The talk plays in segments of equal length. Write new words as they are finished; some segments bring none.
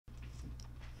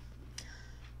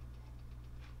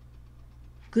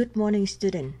Good morning,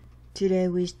 student. Today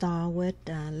we start with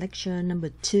lecture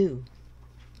number 2,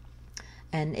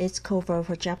 and it's cover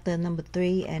for chapter number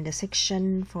 3 and the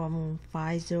section from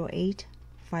 508,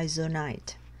 509.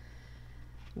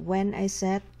 When I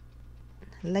said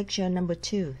lecture number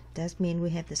 2, that means we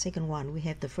have the second one. We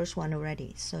have the first one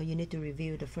already, so you need to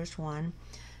review the first one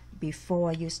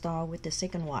before you start with the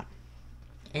second one.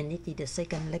 And it is the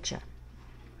second lecture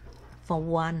for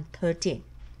 113.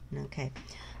 Okay,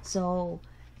 so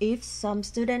if some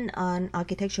student on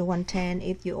architecture 110,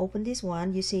 if you open this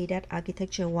one, you see that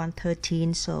architecture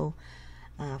 113, so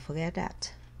forget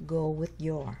that. Go with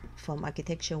your from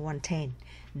architecture 110.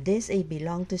 This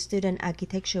belong to student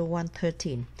architecture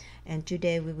 113, and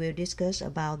today we will discuss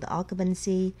about the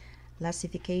occupancy,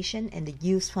 classification, and the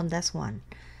use from that one.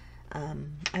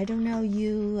 I don't know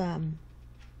you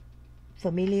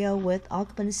familiar with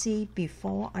occupancy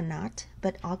before or not,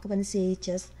 but occupancy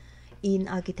just in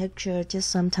architecture, just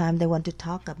sometimes they want to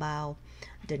talk about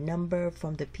the number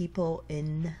from the people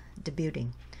in the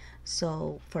building.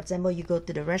 So for example, you go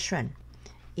to the restaurant,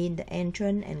 in the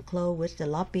entrance and close with the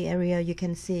lobby area, you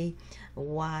can see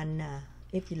one,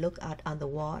 if you look at on the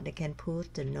wall, they can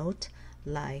put the note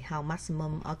like how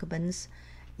maximum occupants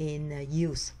in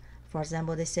use. For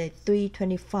example, they say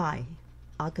 325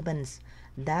 occupants.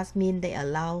 That means they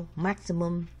allow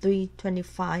maximum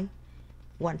 325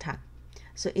 one time.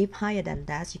 So if higher than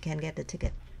that, you can get the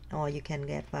ticket, or you can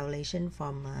get violation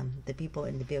from the people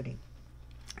in the building,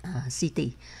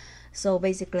 city. So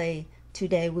basically,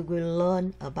 today we will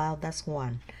learn about that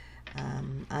one.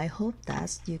 I hope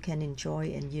that you can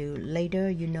enjoy, and you later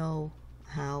you know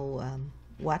how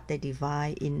what they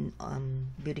divide in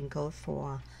building code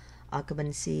for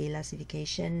occupancy,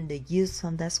 classification, the use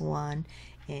from that one,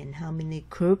 and how many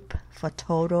group for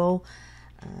total.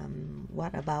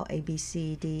 What about A, B,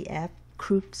 C, D, F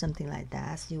group, something like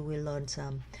that. You will learn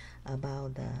some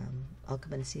about the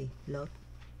occupancy load.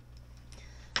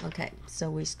 Okay,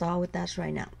 so we start with that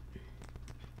right now.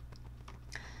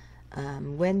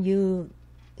 When you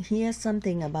hear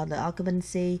something about the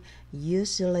occupancy,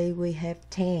 usually we have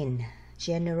 10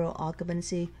 general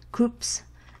occupancy groups.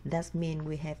 That means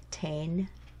we have 10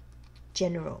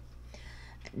 general.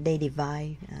 They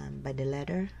divide by the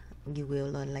letter. You will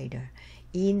learn later.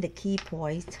 In the key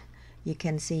points, you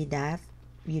can see that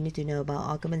you need to know about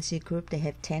occupancy group. They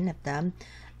have 10 of them.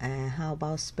 How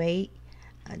about space?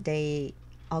 They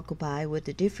occupy with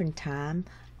a different time,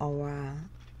 or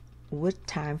with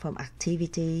time from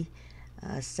activity,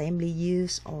 assembly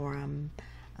use, or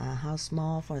how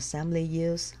small for assembly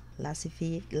use,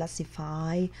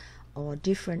 classify, or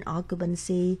different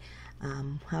occupancy.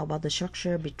 How about the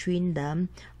structure between them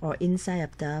or inside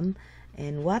of them?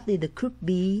 And what is the group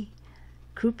B?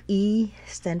 Group E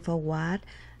stand for what?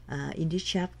 In this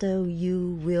chapter,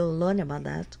 you will learn about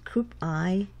that. Group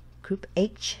I, Group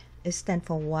H, it stand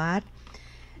for what?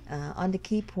 On the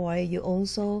key point, you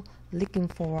also looking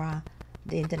for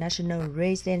the International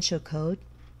Residential Code.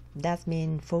 That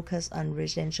means focus on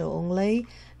residential only.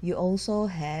 You also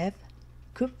have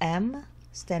Group M,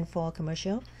 stand for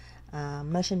commercial,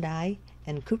 merchandise,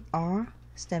 and Group R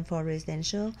stand for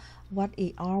residential. What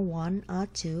is R1,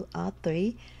 R2,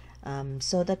 R3?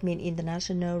 So that means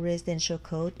International Residential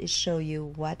Code. It show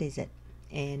you what is it,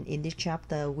 and in this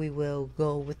chapter we will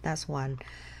go with that one.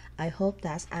 I hope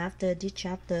that after this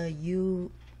chapter you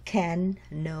can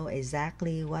know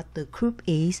exactly what the group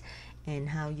is and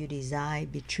how you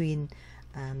decide between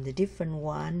the different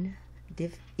one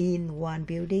in one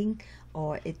building,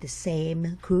 or it's the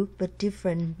same group but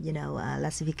different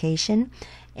classification,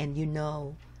 and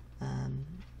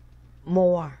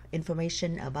more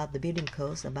information about the building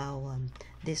codes about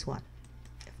this one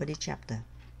for this chapter.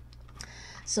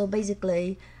 So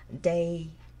basically they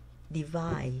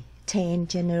divide 10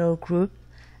 general group,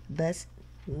 but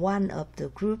one of the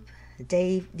group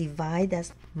they divide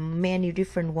as many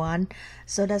different one.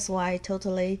 So that's why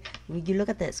totally when you look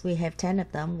at this, we have 10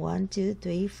 of them. 1, 2,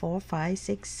 3, 4, 5,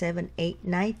 6, 7, 8,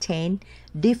 9, 10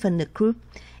 different group,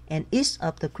 and each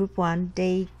of the group one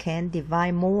they can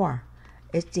divide more.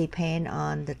 It depends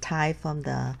on the type from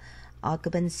the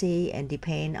occupancy, and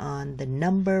depend on the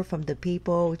number from the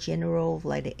people, general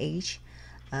like the age,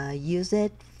 use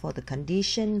it for the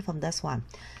condition from that one.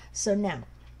 So now,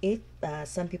 if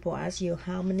some people ask you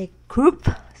how many groups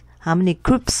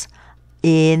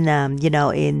in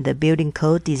in the building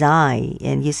code design,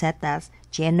 and you said that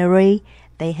generally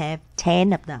they have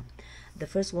 10 of them. The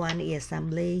first one is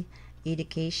assembly,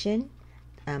 education.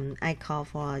 I call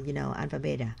for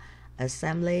alphabet.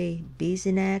 Assembly,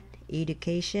 business,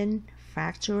 education,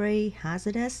 factory,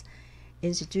 hazardous,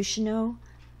 institutional,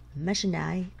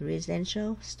 merchandise,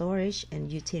 residential, storage,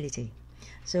 and utility.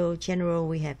 So general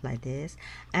we have like this.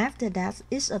 After that,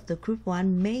 each of the group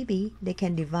 1, maybe they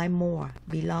can divide more,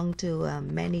 belong to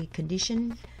many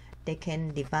conditions, they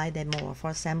can divide them more.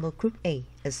 For example, group A,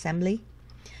 assembly,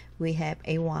 we have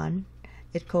A1,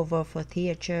 it covers for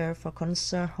theater, for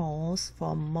concert halls,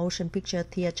 for motion picture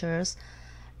theaters.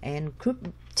 And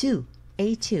group 2,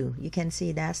 A2, you can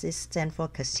see that it stands for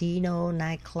casino,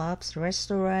 nightclubs,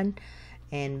 restaurant,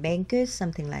 and banquets,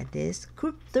 something like this.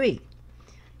 Group 3,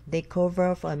 they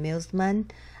cover for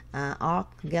amusement, art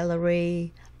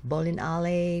gallery, bowling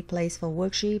alley, place for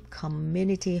worship,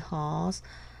 community halls,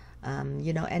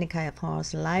 any kind of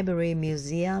halls, library,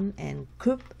 museum. And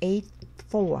group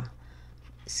 4,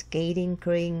 skating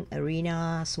rink,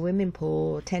 arena, swimming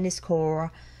pool, tennis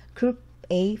court. Group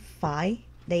A5,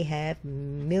 they have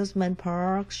amusement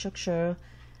park, structure,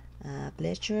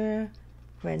 pleasure,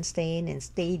 grandstand, and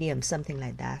stadium, something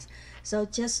like that. So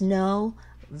just know,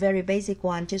 very basic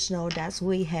one, just know that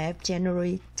we have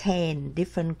generally 10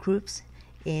 different groups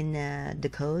in the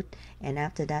code, and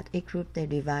after that each group they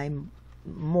divide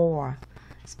more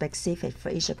specific for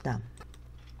each of them.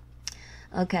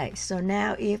 Okay, so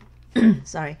now if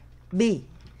sorry, B,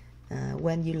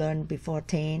 when you learn before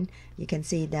 10, you can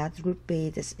see that group B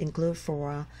this include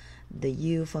for the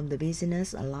U from the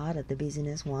business, a lot of the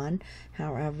business one.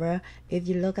 However, if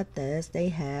you look at this, they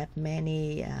have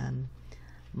many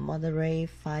moderate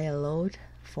fire load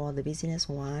for the business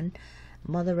one,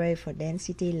 moderate for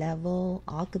density level,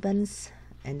 occupants,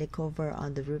 and they cover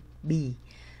on the group B.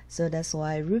 So that's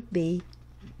why group B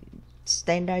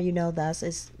standard, that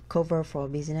is cover for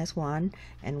business one.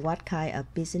 And what kind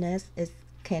of business? It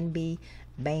can be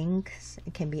banks,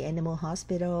 it can be animal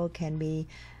hospital, can be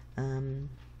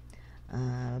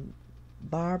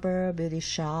barber, beauty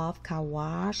shop, car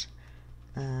wash,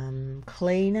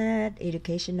 cleaner,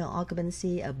 educational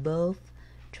occupancy above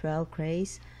 12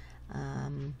 grades,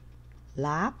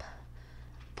 lab,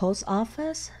 post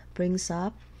office, brings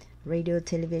up, radio,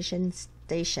 television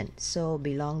station. So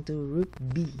belong to group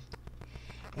B.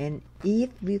 And if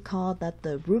we call that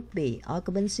the group B,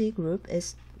 occupancy group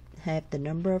is have the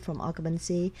number from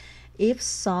occupancy. If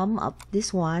some of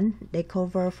this one they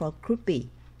cover for group B,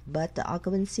 but the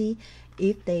occupancy,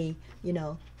 if they,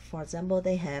 for example,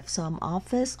 they have some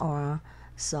office or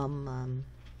some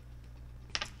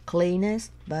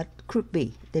cleaners, but group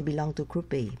B, they belong to group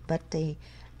B, but they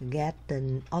get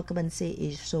the occupancy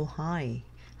is so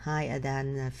higher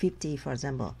than 50, for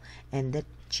example, and that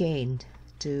changed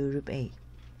to group A.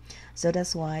 So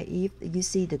that's why if you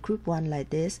see the group 1 like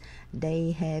this,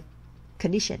 they have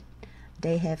condition.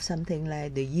 They have something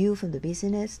like the U from the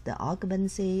business, the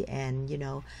occupancy, and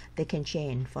they can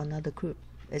change for another group.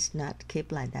 It's not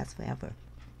keep like that forever.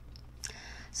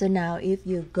 So now if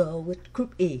you go with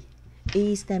group E,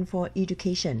 E stands for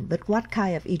education. But what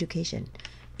kind of education?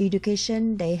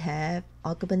 Education, they have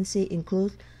occupancy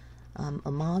include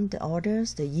amount, the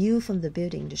orders, the U from the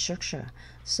building, the structure.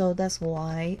 So that's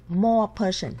why more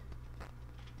person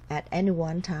at any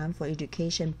one time for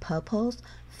education purpose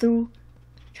through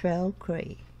 12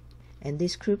 grade. And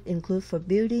this group include for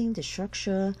building, the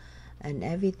structure, and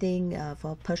everything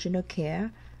for personal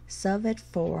care, service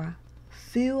for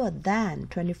fewer than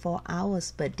 24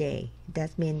 hours per day.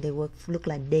 That means they work look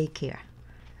like daycare,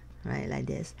 right, like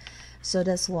this. So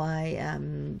that's why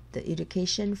the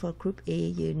education for group A,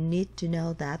 you need to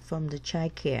know that from the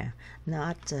child care,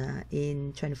 not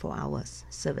in 24 hours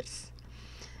service.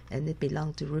 And it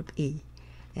belongs to group E.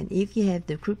 And if you have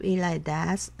the group E like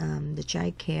that, the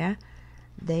child care,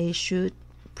 they should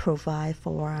provide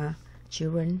for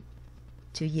children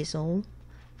 2 years old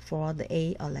for the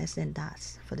A or less than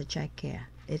that for the child care.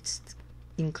 It's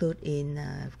included in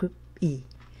group E.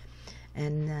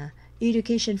 And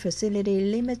education facility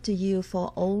limit to you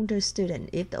for older student.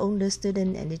 If the older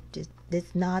student and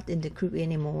it's not in the group E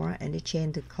anymore, and it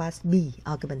change to class B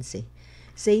occupancy.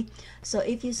 See, so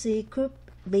if you see group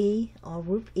B or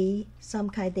group E,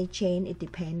 some kind they change. It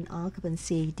depend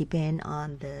occupancy, depend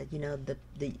on the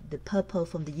the purpose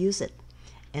from the user,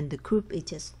 and the group is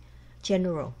just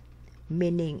general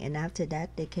meaning. And after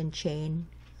that, they can change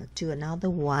to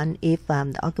another one if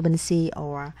the occupancy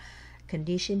or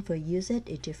condition for usage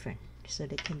is different, so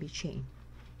they can be changed.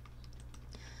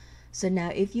 So now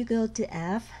if you go to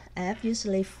F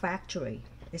usually factory.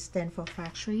 It stands for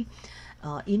factory,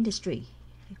 industry.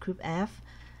 Group F.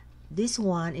 This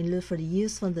one includes for the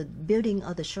use from the building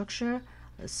or the structure.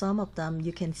 Some of them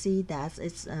you can see that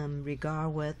it's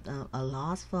regard with a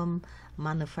loss from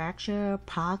manufacture,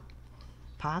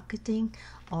 marketing,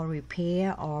 or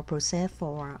repair or process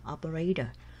for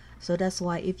operator. So that's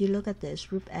why if you look at this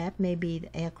group F, maybe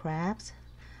the aircraft,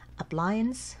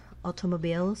 appliance,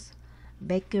 automobiles,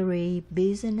 bakery,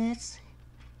 business,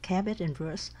 cabin and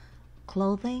roof,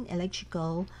 clothing,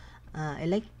 electrical,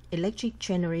 electric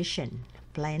generation,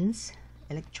 plants,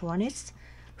 electronics,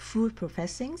 food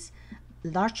processing,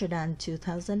 larger than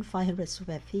 2,500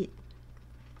 square feet.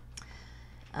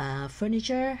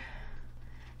 Furniture,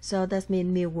 so that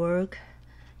means millwork,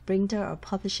 printer or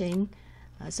publishing.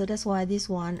 So that's why this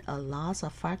one a lot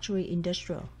of factory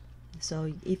industrial.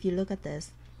 So if you look at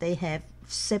this, they have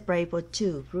separate for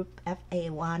two, group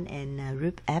FA1 and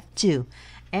group F2.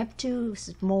 F2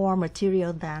 is more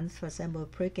material than, for example,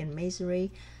 brick and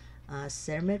masonry,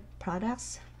 ceramic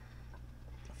products,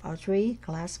 foundry,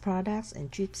 glass products,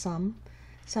 and gypsum.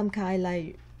 Some kind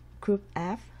like group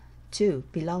F2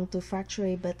 belong to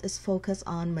factory, but is focused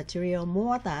on material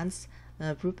more than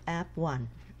group F1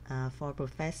 for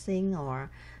processing or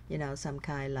some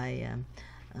kind like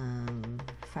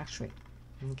factory.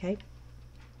 Okay.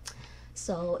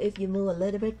 So if you move a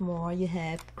little bit more, you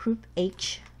have group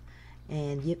H,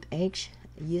 and group H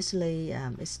usually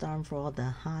it stands for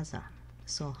the hazard,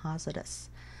 so hazardous.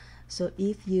 So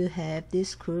if you have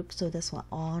this group, so that's why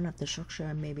all of the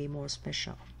structure may be more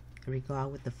special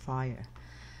regard with the fire.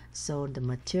 So the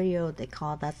material, they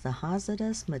call that the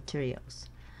hazardous materials.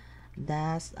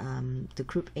 That's the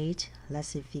group H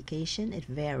classification. It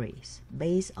varies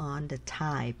based on the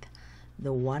type,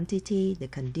 the quantity, the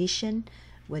condition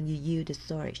when you use the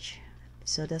storage.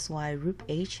 So that's why group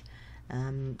H,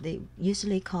 they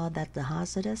usually call that the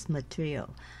hazardous material.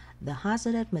 The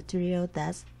hazardous material,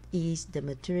 that is the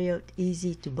material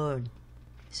easy to burn.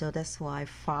 So that's why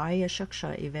fire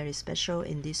structure is very special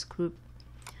in this group.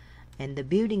 And the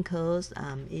building codes,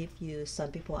 if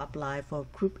some people apply for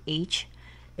group H,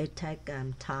 it takes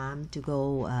time to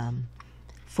go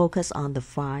focus on the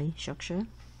fire structure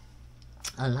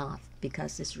a lot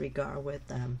because it's regard with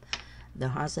the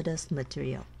hazardous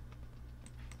material.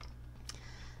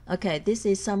 Okay, this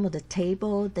is some of the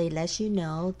table. They let you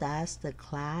know that's the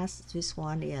class, which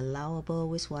one is allowable,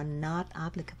 which one not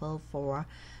applicable for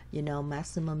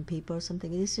maximum people or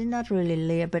something. This is not really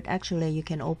clear, but actually you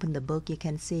can open the book, you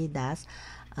can see that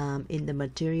in the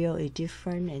material is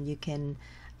different, and you can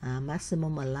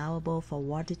maximum allowable for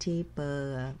quantity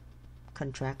per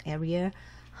contract area,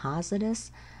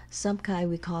 hazardous. Some kind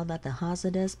we call that the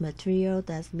hazardous material.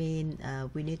 That means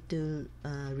we need to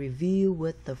review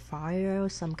with the fire.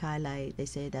 Some kind like they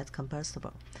say that's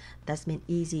combustible. That means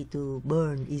easy to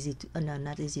burn, easy to no,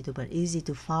 not easy to burn, easy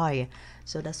to fire.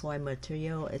 So that's why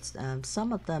material. It's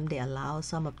some of them they allow,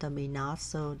 some of them may not.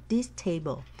 So this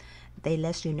table, they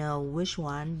let you know which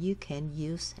one you can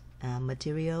use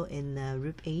material in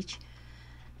group H,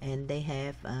 and they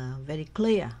have very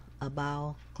clear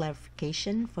about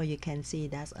clarification, for you can see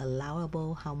that's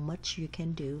allowable, how much you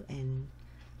can do, and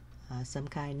some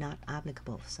kind not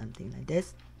applicable, something like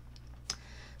this.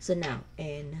 So now,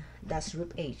 and that's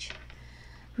group H.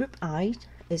 Group I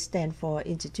is stand for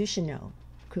institutional.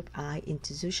 Group I,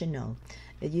 institutional.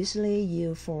 It usually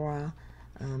used for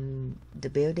the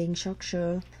building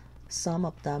structure. Some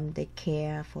of them they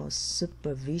care for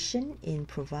supervision and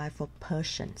provide for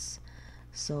persons.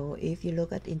 So if you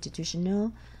look at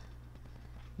institutional,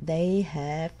 they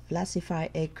have classified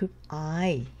a group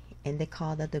I, and they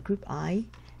call that the group I.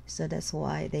 So that's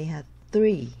why they have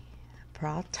 3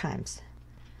 part times.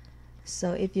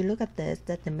 So if you look at this,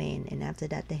 that's the main, and after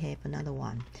that they have another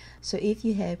one. So if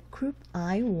you have group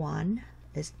I1,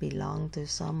 it belongs to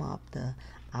some of the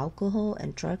alcohol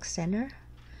and drug center,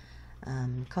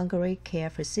 congregate care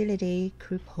facility,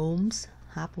 group homes,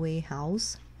 halfway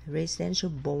house, residential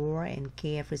board and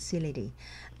care facility.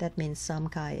 That means some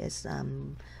kind is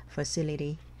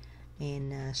facility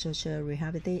and social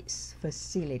rehabilitation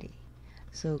facility.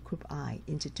 So group I,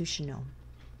 institutional.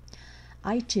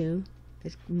 I2,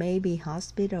 it may be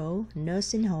hospital,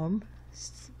 nursing home,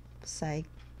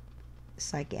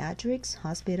 psychiatric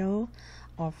hospital,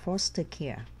 or foster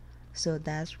care. So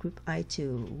that's group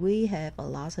I2. We have a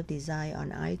lot of design on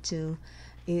I2.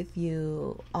 If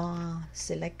you are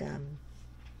select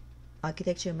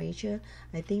architecture major,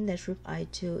 I think that group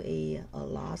I2 is a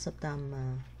lot of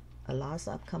them, a lot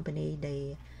of company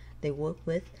they work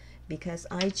with, because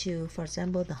I2, for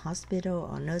example, the hospital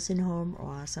or nursing home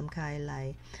or some kind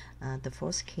like the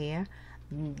foster care,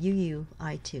 you use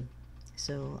I2.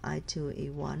 So I2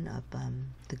 is one of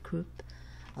the group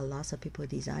a lot of people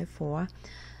design for.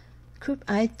 Group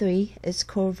I3 is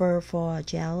covered for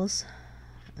jails,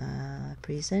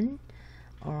 prison,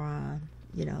 or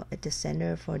at the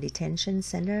center for detention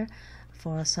center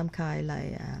for some kind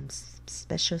like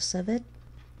special service.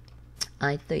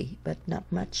 I3, but not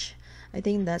much. I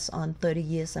think that's on 30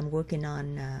 years I'm working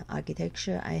on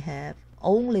architecture. I have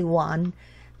only one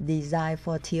design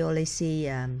for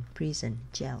TOLAC prison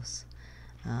gels.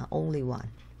 Only one.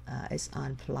 It's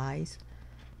on flights.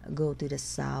 Go to the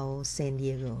South San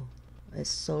Diego. It's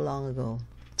so long ago.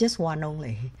 Just one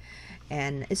only.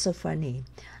 And it's so funny.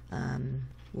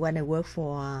 When I work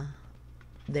for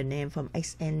the name from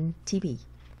XNTP,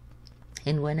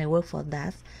 and when I work for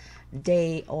that,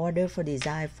 they order for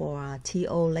design for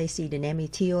TOLAC. The name is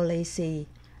TOLAC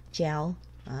gel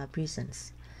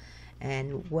prisons.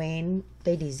 And when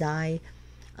they design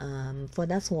for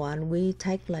that one, we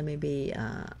take like maybe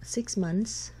 6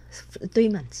 months, 3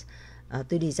 months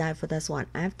to design for that one.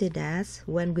 After that,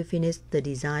 when we finish the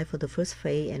design for the first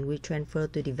phase and we transfer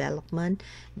to development,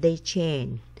 they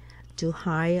change to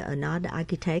hire another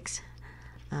architect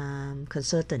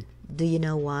consultant. Do you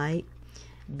know why?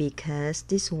 Because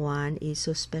this one is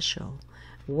so special.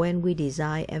 When we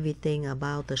design everything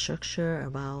about the structure,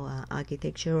 about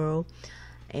architectural,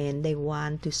 and they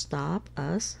want to stop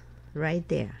us right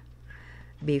there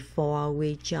before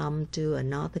we jump to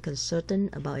another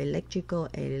consultant about electrical,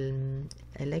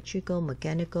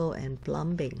 mechanical, and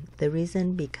plumbing. The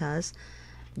reason because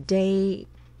they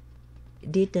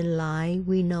didn't like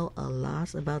we know a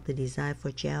lot about the design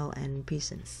for gel and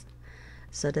prisons.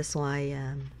 So that's why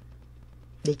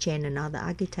they change another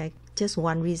architect. Just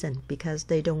one reason, because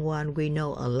they don't want we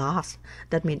know a lot.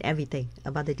 That means everything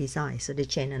about the design. So they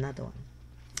change another one.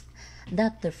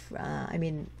 That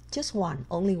just one,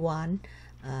 only one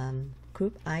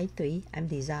group I3 I'm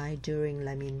designed during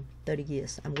 30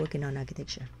 years I'm working on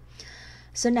architecture.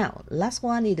 So now last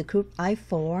one is the group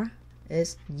I4.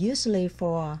 Is usually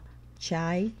for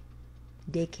child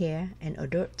daycare and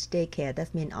adult daycare.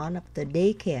 That means all of the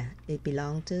daycare it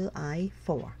belongs to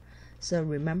I4. So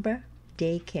remember,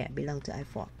 daycare belongs to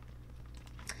I4.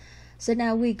 So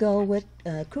now we go with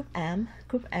group M.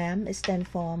 Group M stands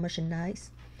for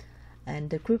merchandise. And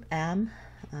the group M,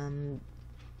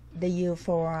 they use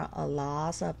for a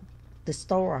lot of the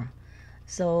store.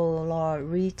 So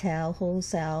retail,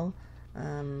 wholesale,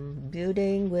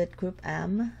 building with group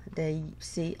M, they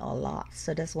see a lot.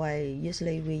 So that's why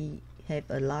usually we have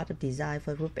a lot of design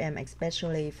for group M,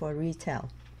 especially for retail.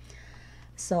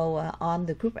 So on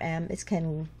the group M, it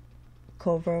can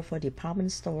cover for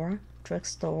department store,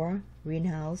 drugstore,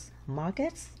 greenhouse,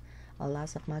 markets. A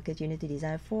lot of market unity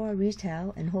design for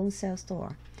retail and wholesale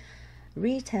store.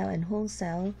 Retail and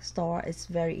wholesale store is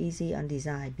very easy on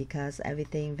design because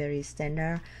everything very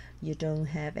standard. You don't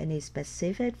have any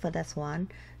specific for that one.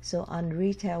 So on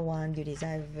retail one, you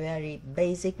design very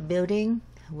basic building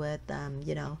with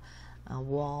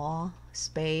wall,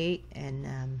 spade, and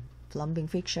plumbing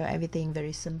fixture. Everything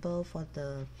very simple for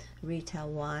the retail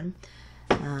one.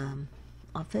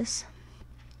 Office,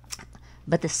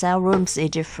 but the sale rooms is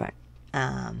different.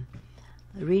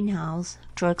 Greenhouse,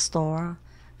 drugstore.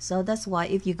 So that's why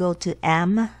if you go to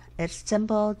M, it's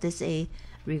simple. This is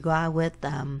regard with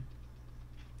the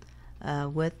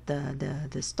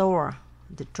store,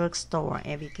 the drugstore,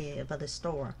 everything about the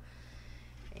store.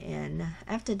 And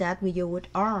after that we go with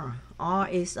R. R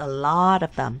is a lot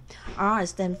of them. R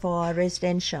stands for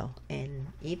residential, and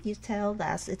if you tell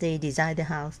that they design the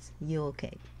house, you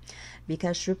okay.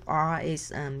 Because group R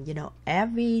is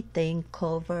everything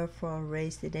covered for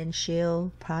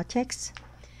residential projects.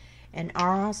 And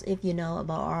R's, if you know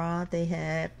about R, they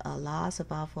have a lot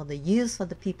about for the use for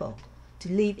the people to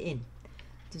live in,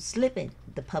 to sleep in,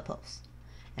 the purpose.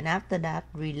 And after that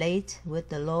relate with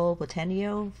the low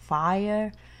potential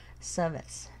fire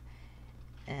service.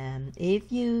 And if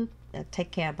you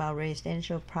take care about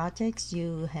residential projects,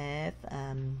 you have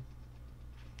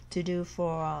to do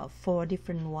for 4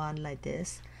 different one like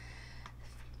this.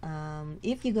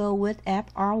 If you go with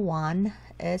FR1,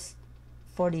 it's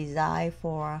for design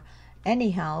for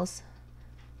any house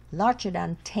larger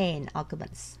than 10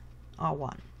 occupants,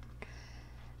 R1.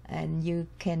 And you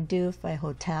can do for a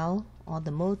hotel or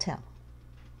the motel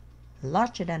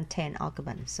larger than 10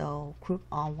 occupants. So group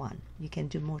R1, you can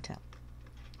do motel.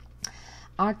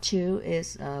 R2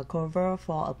 is cover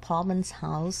for apartments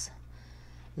house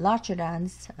larger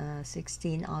than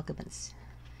 16 occupants.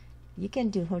 You can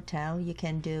do hotel. You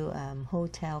can do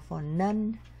hotel for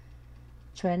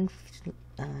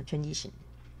non-transition,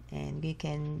 and you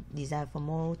can design for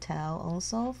motel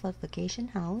also for vacation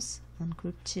house on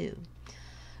group 2.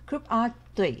 Group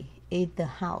R3 is the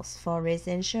house for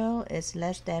residential is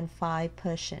less than 5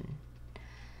 person.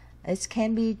 It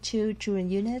can be 2 children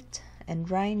unit, and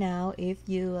right now if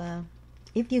you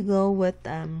go with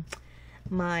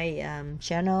my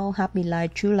channel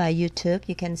Happylife-truelife YouTube,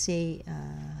 you can see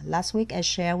Last week I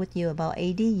shared with you about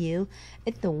ADU.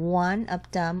 It's the one of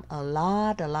them a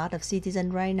lot of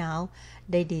citizens right now,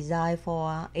 they design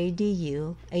for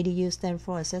ADU. ADU stands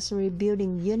for accessory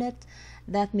building unit.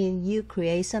 That means you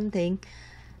create something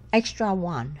extra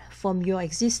one from your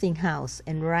existing house,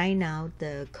 and right now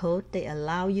the code they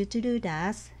allow you to do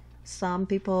that. Some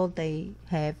people they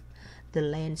have the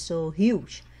land so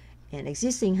huge and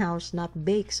existing house not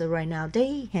big, so right now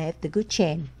they have the good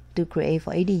chance to create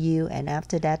for ADU, and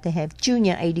after that they have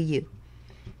junior ADU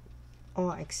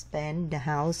or expand the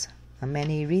house for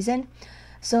many reasons.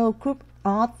 So group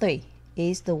R3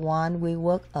 is the one we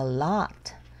work a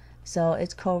lot. So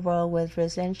it's covered with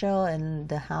residential and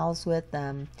the house with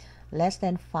less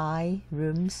than 5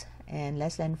 rooms and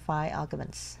less than 5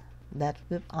 occupants. That's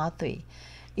group R3.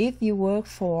 If you work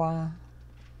for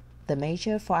the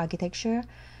major for architecture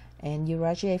and you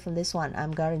graduate from this one,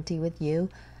 I'm guarantee with you,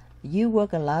 you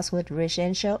work a lot with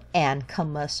residential and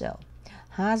commercial.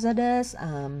 Hazardous,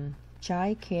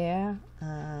 child care,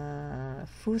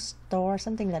 food store,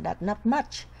 something like that, not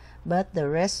much. But the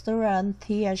restaurant,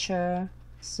 theater,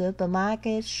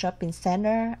 supermarket, shopping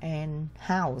center, and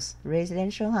house,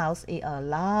 residential house is a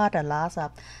lot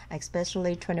of,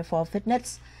 especially 24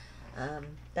 fitness.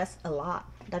 That's a lot.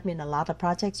 That means a lot of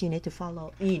projects you need to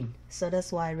follow in. So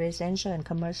that's why residential and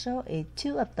commercial is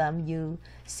two of them you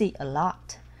see a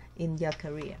lot in your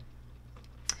career.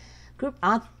 Group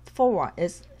R4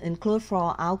 is include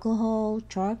for alcohol,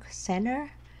 drug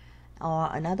center, or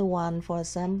another one, for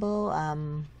example,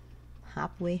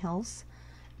 halfway house,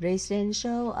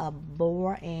 residential,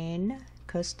 board and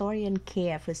custodian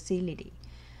care facility,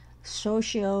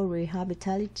 social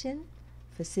rehabilitation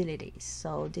facilities.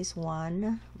 So this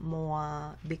one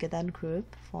more bigger than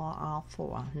group for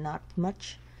R4, not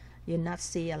much. You not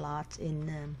see a lot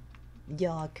in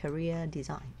your career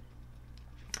design.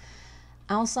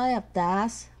 Outside of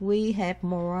that, we have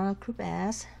more group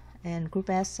S, and group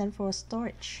S stands for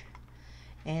storage.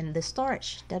 And the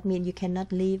storage, that means you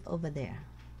cannot live over there.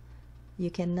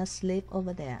 You cannot sleep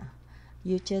over there.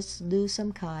 You just do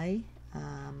some kind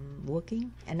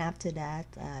working, and after that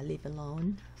live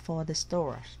alone for the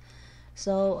storage.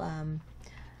 So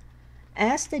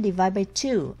as they divide by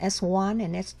 2, S1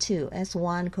 and S2.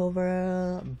 S1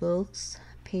 cover books,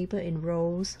 paper in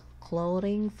rolls,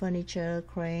 clothing, furniture,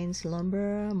 cranes,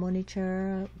 lumber,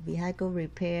 monitor, vehicle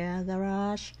repair,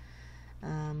 garage.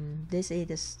 This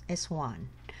is the S1.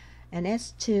 And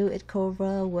S2 it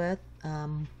cover with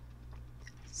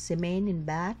cement in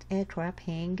bath, aircraft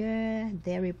hanger,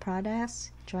 dairy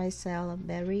products, dry cell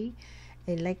berry,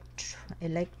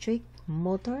 electric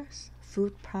motors,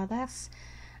 food products,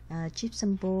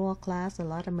 gypsum board, glass, a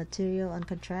lot of material on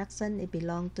construction. It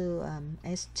belongs to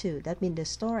S2. That means the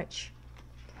storage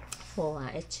for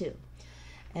S2.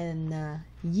 And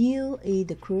U is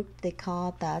the group they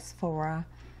call that for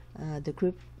the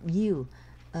group U.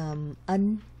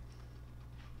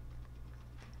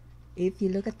 If you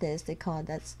look at this, they call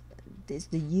that this,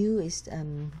 the U is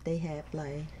they have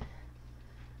like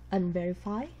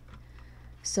unverified.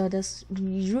 So this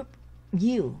group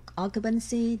U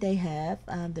occupancy, they have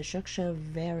the structure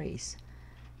varies,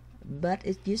 but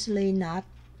it's usually not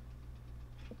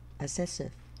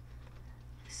excessive.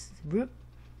 Group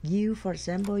U, for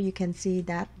example, you can see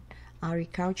that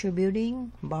agriculture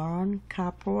building, barn,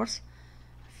 carports,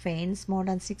 fence more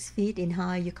than 6 feet in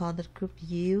height, you call that group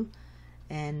U.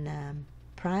 And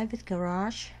private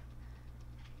garage,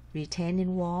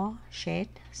 retaining wall, shed,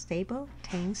 stable,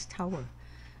 tanks, tower.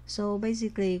 So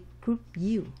basically group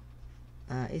U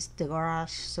is the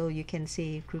garage. So you can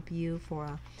see group U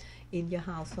for in your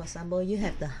house. For example, you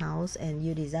have the house and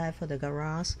you design for the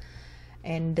garage.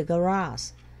 And the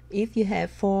garage, if you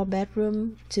have 4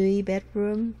 bedroom, 3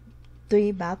 bedroom,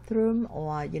 3 bathroom,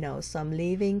 or some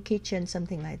living, kitchen,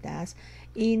 something like that,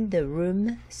 in the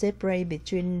room, separate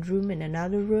between room and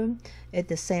another room, it's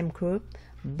the same group.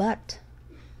 But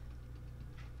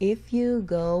if you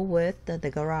go with the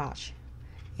garage,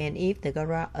 and if the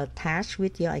garage attached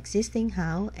with your existing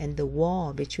house, and the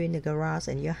wall between the garage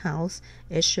and your house,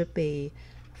 it should be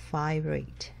 5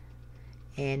 rate.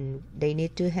 And they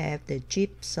need to have the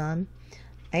gypsum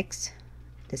X,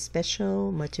 the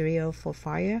special material for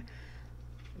fire.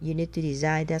 You need to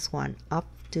design that one up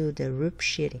to the roof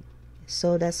sheeting.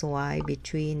 So that's why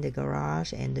between the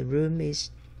garage and the room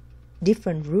is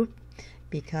different roof,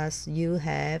 because you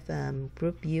have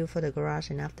group U for the garage,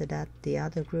 and after that the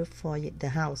other group for the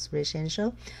house,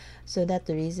 residential. So that's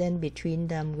the reason between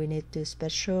them we need to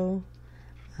special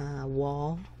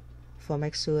wall for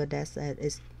make sure that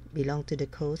it belong to the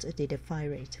code, it is the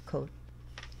fire rate code.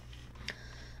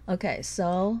 Okay,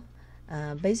 so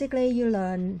Basically you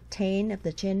learn 10 of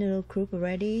the general group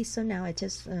already, so now I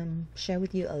just share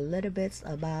with you a little bit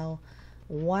about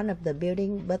one of the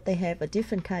building, but they have a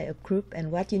different kind of group and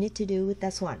what you need to do with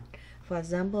that one. For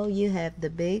example, you have the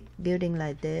big building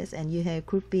like this and you have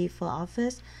group B for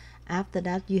office. After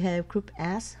that you have group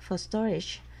S for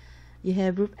storage, you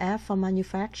have group F for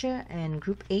manufacture, and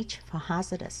group H for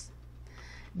hazardous.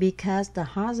 Because the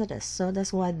hazardous, so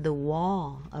that's why the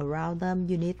wall around them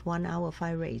you need 1 hour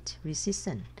fire rate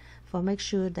resistant for make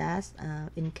sure that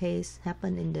in case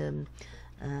happen in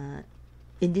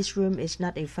this room it's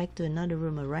not affect to another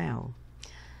room around.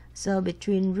 So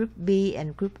between group B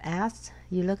and group S,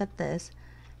 you look at this,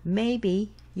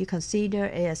 maybe you consider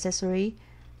a accessory,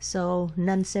 so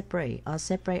non-separate or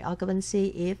separate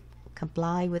occupancy if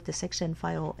comply with the section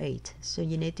 508. So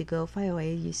you need to go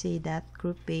 508. You see that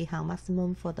group B how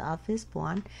maximum for the office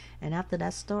one, and after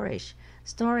that storage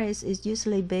is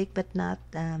usually big but not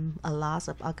a loss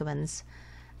of occupants.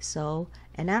 So,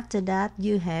 and after that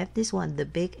you have this one, the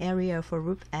big area for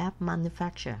group F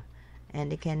manufacture,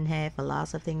 and it can have a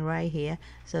lot of things right here,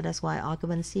 so that's why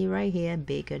occupancy right here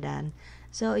bigger than.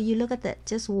 So you look at that,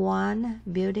 just one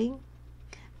building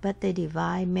but they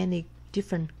divide many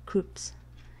different groups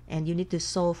and you need to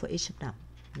solve for each of them.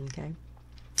 Okay,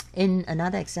 in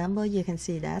another example you can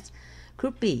see that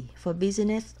group B for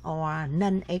business or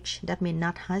non-H, that means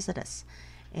not hazardous,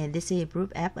 and this is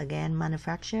group F again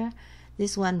manufacture.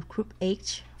 This one group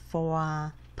H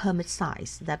for permit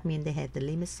size, that means they have the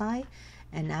limit size,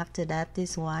 and after that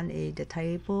this one is the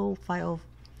table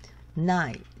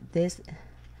 509. This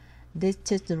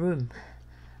is the room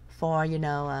for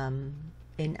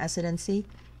in accidency.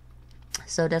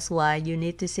 So that's why you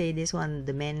need to see this one,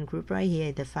 the main group right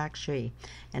here, the factory,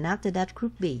 and after that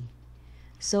group B.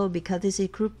 So because this is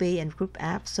group B and group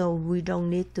F, so we don't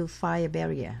need to fire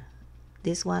barrier.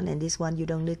 This one and this one you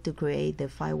don't need to create the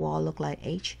firewall look like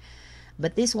H,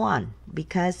 but this one,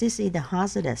 because this is the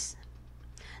hazardous,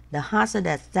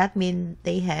 that means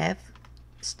they have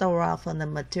store off on the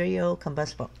material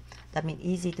combustible, that means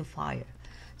easy to fire.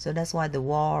 So that's why the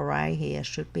wall right here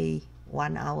should be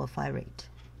 1 hour fire rate.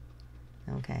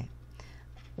 Okay,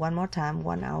 one more time,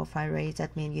 1 hour fire rate,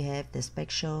 that means you have the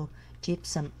special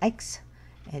gypsum X,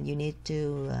 and you need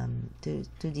to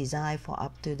design for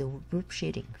up to the roof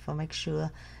sheeting for make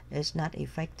sure it's not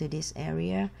affect to this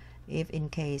area if in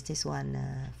case this one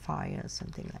fire or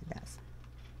something like that.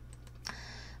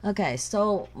 Okay,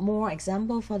 so more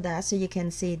example for that, so you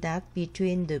can see that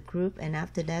between the group and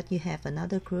after that you have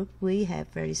another group, we have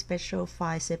very special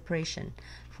fire separation.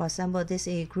 For example, this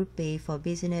is group B for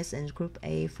business and group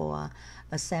A for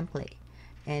assembly,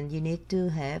 and you need to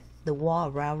have the wall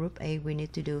around group A. We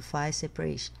need to do fire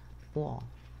separation wall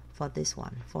for this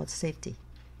one for safety.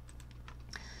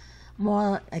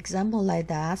 More example like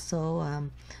that, so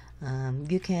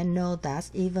you can know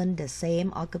that even the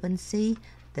same occupancy,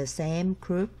 the same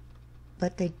group,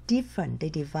 but they different, they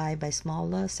divide by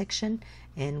smaller section,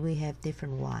 and we have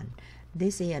different one.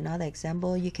 This is another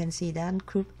example. You can see that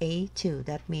group A2,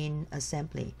 that means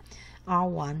assembly,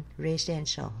 R1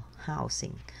 residential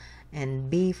housing, and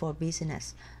B for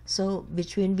business. So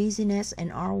between business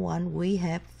and R1 we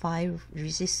have fire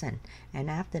resistant, and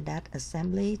after that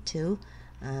assembly to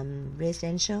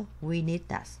residential we need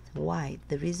that. Why?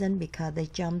 The reason because they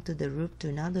jump to the roof to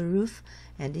another roof,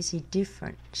 and this is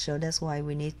different, so that's why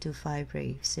we need to fire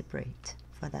separate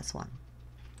for that one.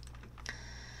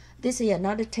 This is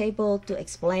another table to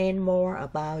explain more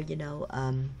about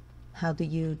how to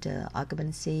use the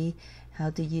occupancy, how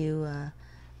to use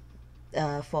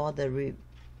for the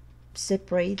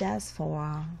separate that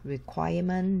for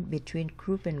requirement between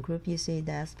group and group. You see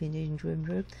that between group and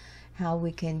group, how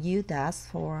we can use that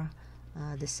for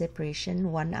the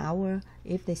separation 1 hour.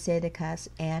 If they say the class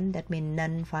N, that means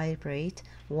none fire rate,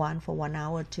 1 for 1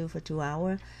 hour, 2 for 2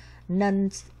 hours.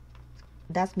 None,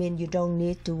 that means you don't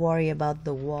need to worry about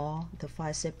the wall, the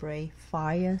fire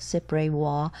separate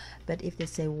wall. But if they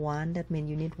say 1, that means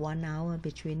you need 1 hour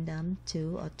between them,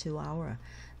 2 or 2 hours.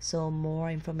 So more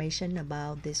information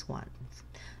about this one.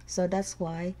 So that's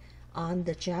why on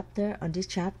this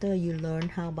chapter you learn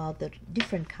how about the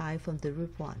different kind from the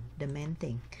group one. The main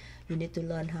thing you need to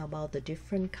learn how about the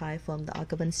different kind from the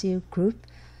occupancy group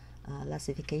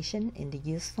classification and the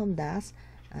use from that.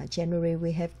 Generally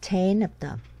we have 10 of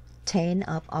them, 10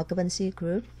 of occupancy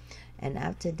group, and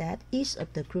after that each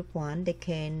of the group one they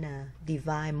can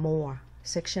divide more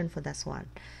section for that one.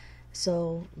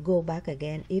 So go back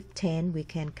again, if 10 we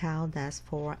can count that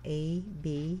for A,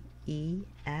 B, E,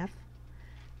 F,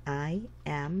 I,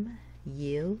 M,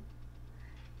 U,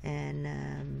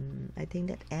 and I think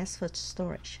that S for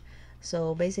storage.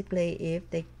 So basically if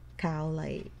they count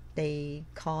like they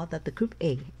call that the group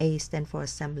A. A stands for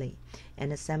assembly.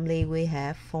 And assembly we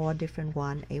have 4 different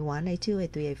one, A1, A2,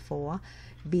 A3, A4.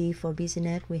 B for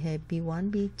business we have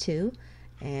B1, B2,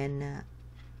 and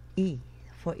E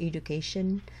for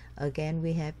education. Again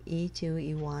we have E2,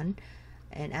 E1,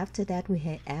 and after that we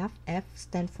have F. F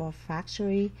stands for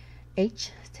factory.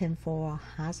 H stands for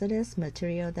hazardous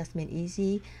material, that means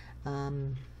easy,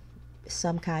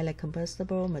 some kind like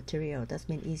combustible material, that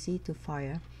means easy to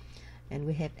fire. And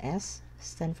we have S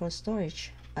stand for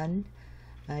storage, N,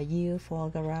 U for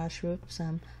garage roof,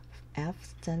 some.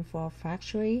 F stand for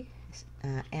factory,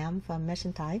 M for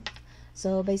machine type.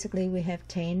 So basically we have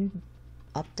 10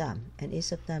 of them, and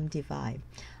each of them divide.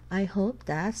 I hope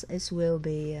that it will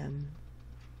be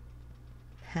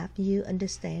help you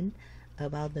understand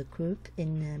about the group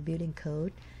in building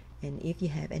code. And if you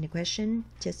have any question,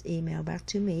 just email back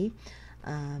to me.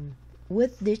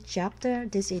 With this chapter,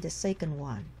 this is the second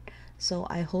one, so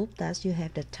I hope that you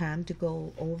have the time to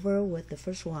go over with the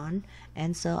first one.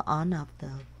 Answer on of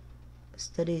the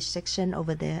study section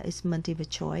over there is multiple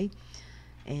choice,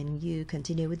 and you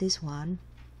continue with this one.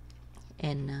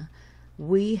 And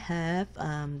we have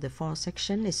the 4th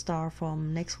section. It start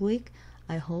from next week.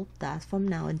 I hope that from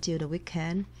now until the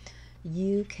weekend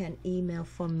you can email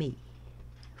for me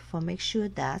for make sure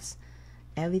that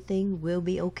everything will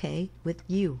be okay with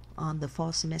you on the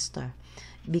 4th semester,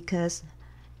 because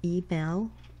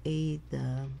email is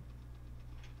the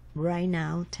right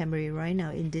now, temporary right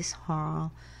now in this hard,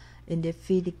 in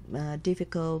the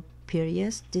difficult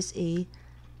periods, this is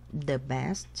the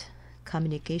best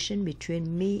communication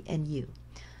between me and you.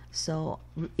 So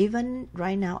even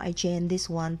right now I change this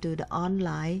one to the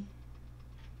online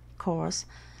course,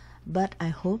 but I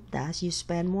hope that you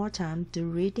spend more time to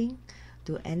reading,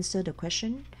 to answer the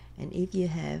question. And if you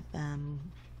have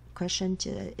question,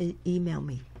 to email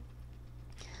me.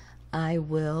 I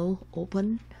will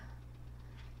open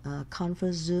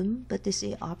conference Zoom, but this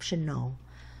is optional.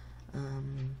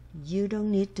 You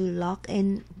don't need to log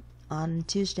in on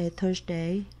Tuesday,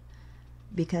 Thursday,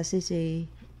 because it's a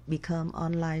become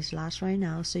online class right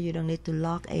now, so you don't need to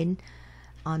log in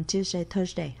on Tuesday,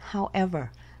 Thursday.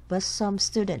 However, but some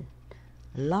students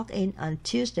log in on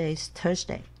Tuesdays,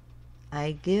 Thursday.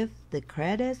 I give the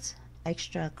credits,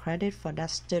 extra credit for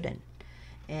that student,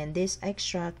 and this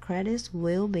extra credits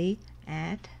will be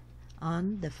added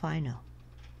on the final.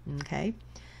 Okay,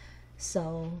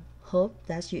 so hope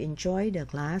that you enjoy the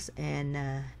class, and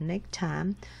next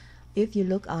time if you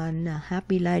look on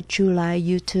Happylife-truelife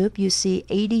YouTube, you see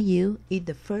ADU is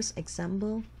the first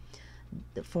example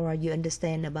for you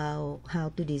understand about how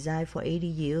to design for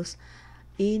ADUs.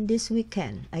 In this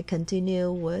weekend, I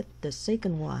continue with the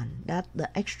second one, that the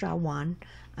extra one.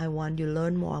 I want you to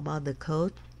learn more about the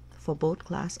code for both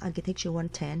class, Architecture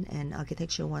 110 and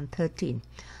Architecture 113,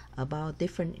 about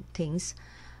different things.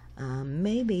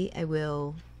 Maybe I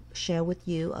will share with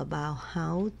you about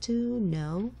how to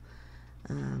know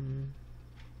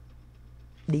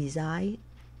design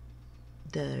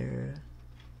the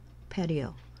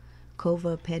patio,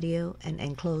 cover patio and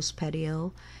enclosed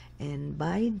patio. And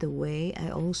by the way, I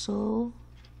also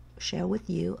share with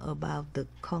you about the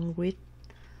concrete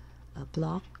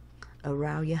block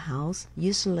around your house,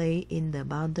 usually in the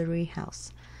boundary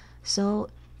house. So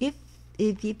if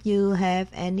you have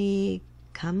any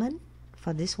comment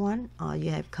for this one, or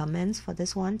you have comments for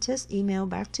this one, just email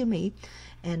back to me.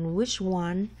 And which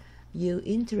one you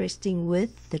interesting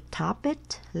with the topic,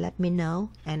 let me know,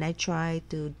 and I try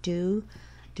to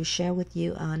share with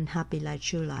you on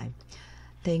Happylife-truelife.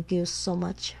 Thank you so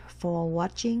much for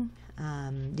watching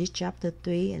this chapter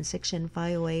 3 and section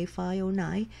 508,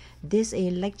 509. This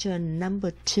is lecture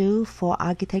number 2 for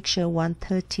Architecture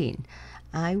 113.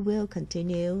 I will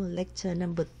continue lecture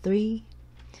number 3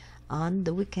 on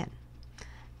the weekend.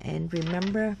 And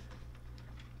remember,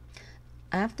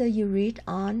 after you read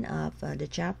on of the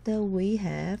chapter, we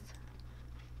have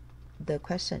the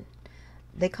question.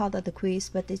 They call that the quiz,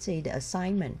 but it's the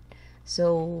assignment.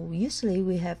 So usually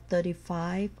we have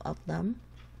 35 of them,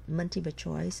 multiple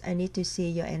choice. I need to see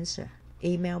your answer.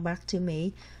 Email back to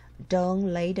me,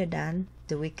 don't later than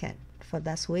the weekend for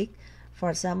that week. For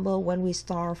example, when we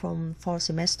start from 4th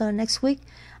semester next week,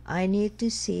 I need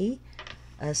to see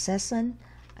a session,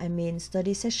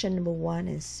 study session number 1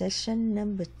 and session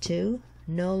number 2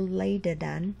 no later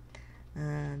than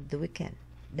the weekend.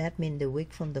 That means the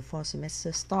week from the 4th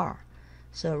semester start.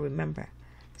 So remember.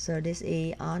 So this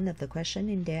is on of the question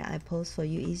in there I post for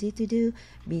you, easy to do.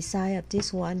 Beside of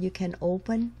this one, you can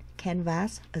open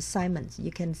Canvas assignments.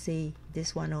 You can see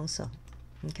this one also.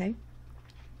 Okay.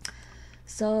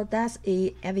 So that's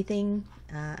everything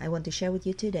I want to share with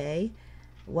you today.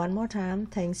 One more time,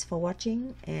 thanks for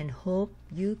watching, and hope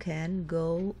you can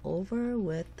go over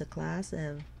with the class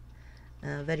a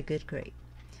very good grade.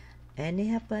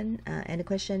 Any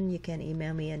question, you can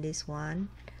email me on this one,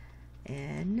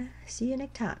 and see you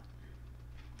next time.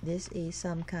 This is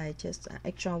some kind just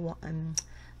extra one,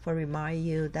 for remind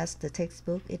you, that's the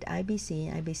textbook. It's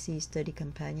IBC Study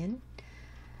Companion.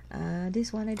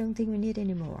 This one I don't think we need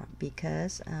anymore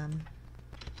because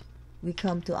we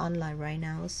come to online right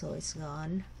now, so it's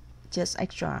gone, just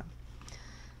extra.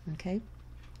 Okay,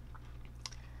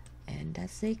 and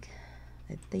that's it.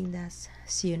 I think that's,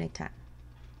 see you next time.